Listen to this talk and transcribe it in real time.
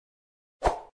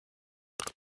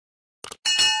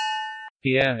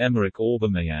Pierre Emerick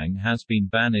Aubameyang has been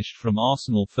banished from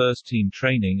Arsenal first-team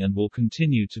training and will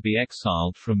continue to be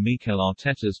exiled from Mikel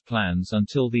Arteta's plans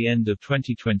until the end of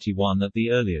 2021 at the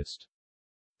earliest.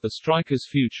 The striker's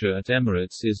future at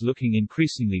Emirates is looking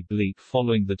increasingly bleak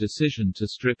following the decision to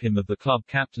strip him of the club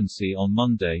captaincy on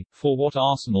Monday, for what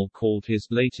Arsenal called his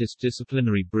latest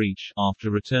disciplinary breach, after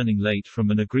returning late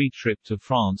from an agreed trip to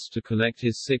France to collect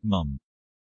his sick mum.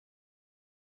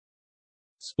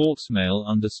 Sportsmail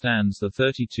understands the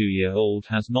 32-year-old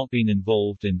has not been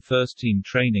involved in first-team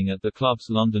training at the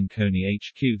club's London Coney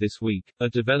HQ this week, a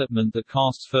development that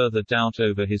casts further doubt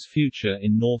over his future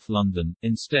in North London.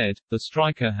 Instead, the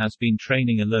striker has been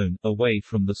training alone, away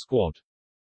from the squad.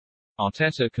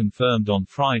 Arteta confirmed on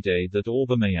Friday that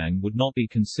Aubameyang would not be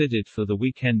considered for the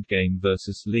weekend game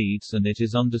versus Leeds, and it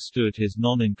is understood his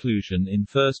non-inclusion in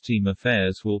first-team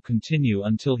affairs will continue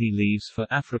until he leaves for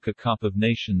Africa Cup of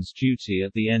Nations duty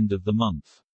at the end of the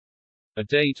month. A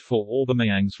date for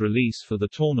Aubameyang's release for the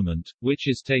tournament, which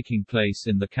is taking place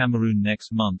in the Cameroon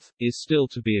next month, is still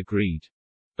to be agreed.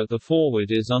 But the forward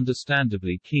is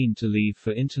understandably keen to leave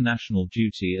for international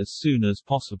duty as soon as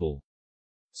possible.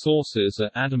 Sources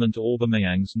are adamant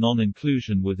Aubameyang's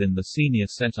non-inclusion within the senior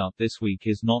setup this week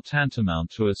is not tantamount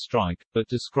to a strike, but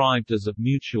described as a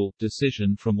mutual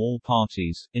decision from all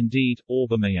parties. Indeed,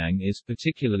 Aubameyang is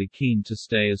particularly keen to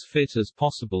stay as fit as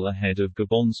possible ahead of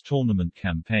Gabon's tournament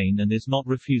campaign and is not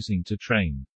refusing to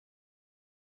train.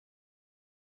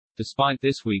 Despite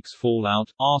this week's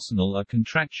fallout, Arsenal are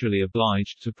contractually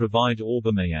obliged to provide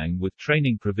Aubameyang with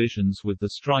training provisions, with the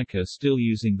striker still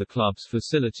using the club's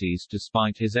facilities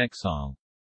despite his exile.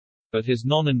 But his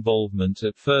non-involvement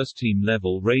at first-team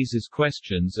level raises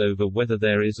questions over whether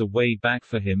there is a way back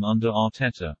for him under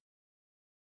Arteta.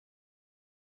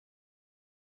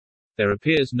 There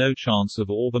appears no chance of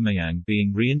Aubameyang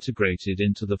being reintegrated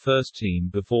into the first team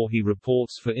before he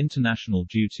reports for international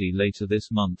duty later this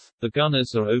month. The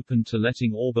Gunners are open to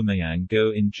letting Aubameyang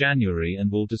go in January and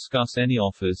will discuss any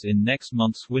offers in next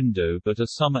month's window, but a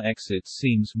summer exit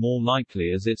seems more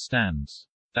likely as it stands.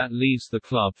 That leaves the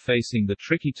club facing the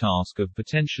tricky task of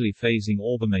potentially phasing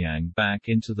Aubameyang back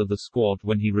into the squad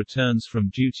when he returns from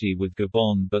duty with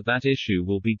Gabon, but that issue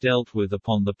will be dealt with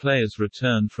upon the player's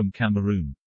return from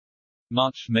Cameroon.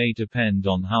 Much may depend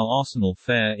on how Arsenal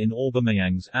fare in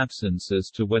Aubameyang's absence as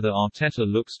to whether Arteta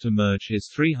looks to merge his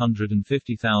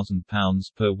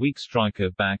 £350,000 per week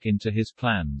striker back into his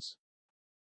plans.